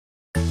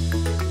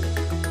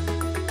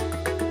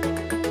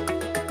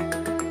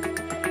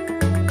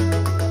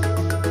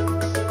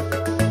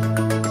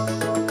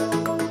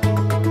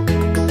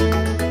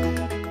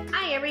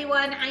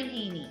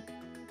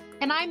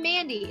I'm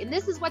Mandy, and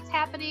this is what's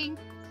happening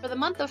for the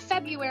month of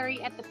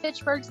February at the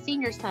Fitchburg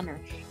Senior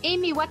Center.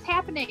 Amy, what's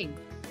happening?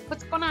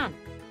 What's going on?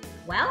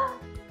 Well,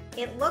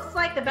 it looks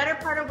like the better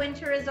part of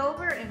winter is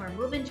over and we're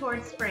moving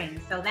towards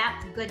spring, so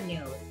that's good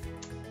news.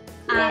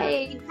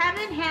 If you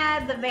haven't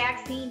had the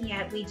vaccine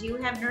yet, we do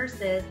have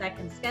nurses that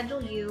can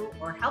schedule you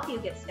or help you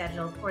get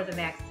scheduled for the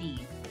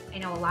vaccine. I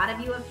know a lot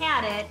of you have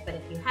had it, but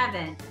if you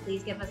haven't,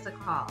 please give us a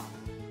call.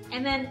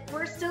 And then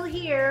we're still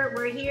here.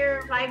 We're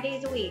here 5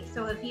 days a week.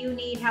 So if you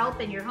need help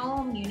in your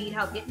home, you need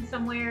help getting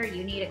somewhere,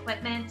 you need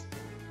equipment,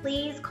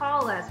 please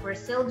call us. We're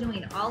still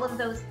doing all of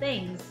those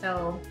things.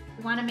 So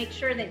we want to make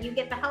sure that you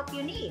get the help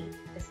you need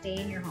to stay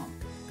in your home.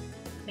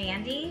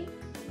 Mandy,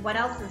 what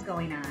else is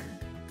going on?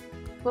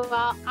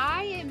 Well,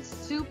 I am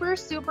super,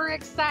 super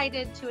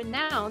excited to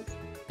announce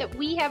that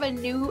we have a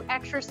new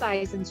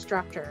exercise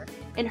instructor,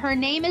 and her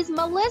name is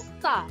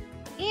Melissa,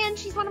 and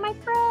she's one of my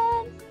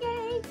friends.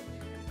 Yay!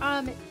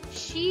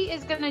 She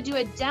is going to do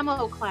a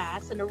demo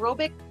class, an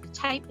aerobic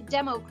type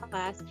demo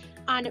class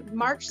on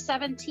March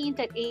 17th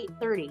at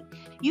 8:30.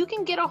 You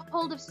can get a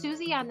hold of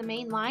Susie on the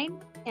main line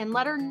and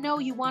let her know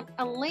you want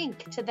a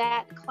link to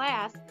that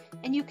class,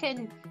 and you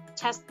can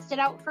test it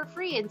out for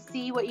free and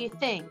see what you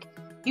think.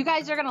 You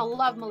guys are going to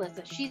love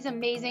Melissa. She's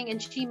amazing,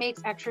 and she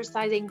makes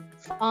exercising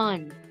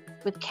fun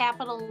with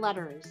capital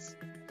letters.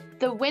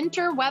 The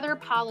winter weather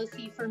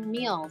policy for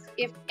meals.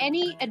 If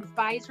any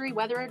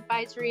weather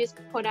advisory is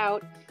put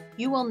out,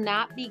 you will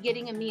not be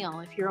getting a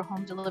meal if you're a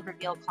home delivered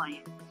meal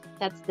client.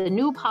 That's the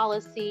new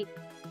policy.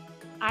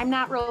 I'm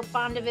not real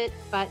fond of it,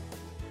 but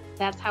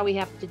that's how we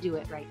have to do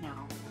it right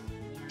now.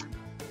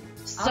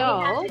 So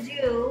all you have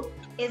to do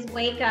is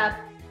wake up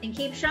and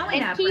keep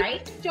showing up,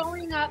 right? Keep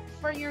showing up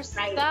for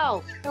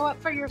yourself. Right. Show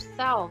up for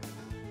yourself.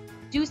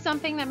 Do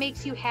something that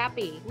makes you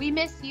happy. We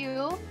miss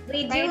you.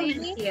 We do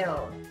miss you.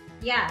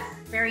 Yes,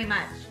 very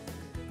much.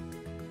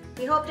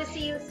 We hope to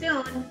see you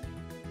soon.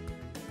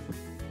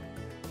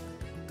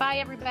 Bye,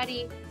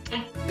 everybody.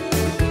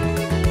 Bye.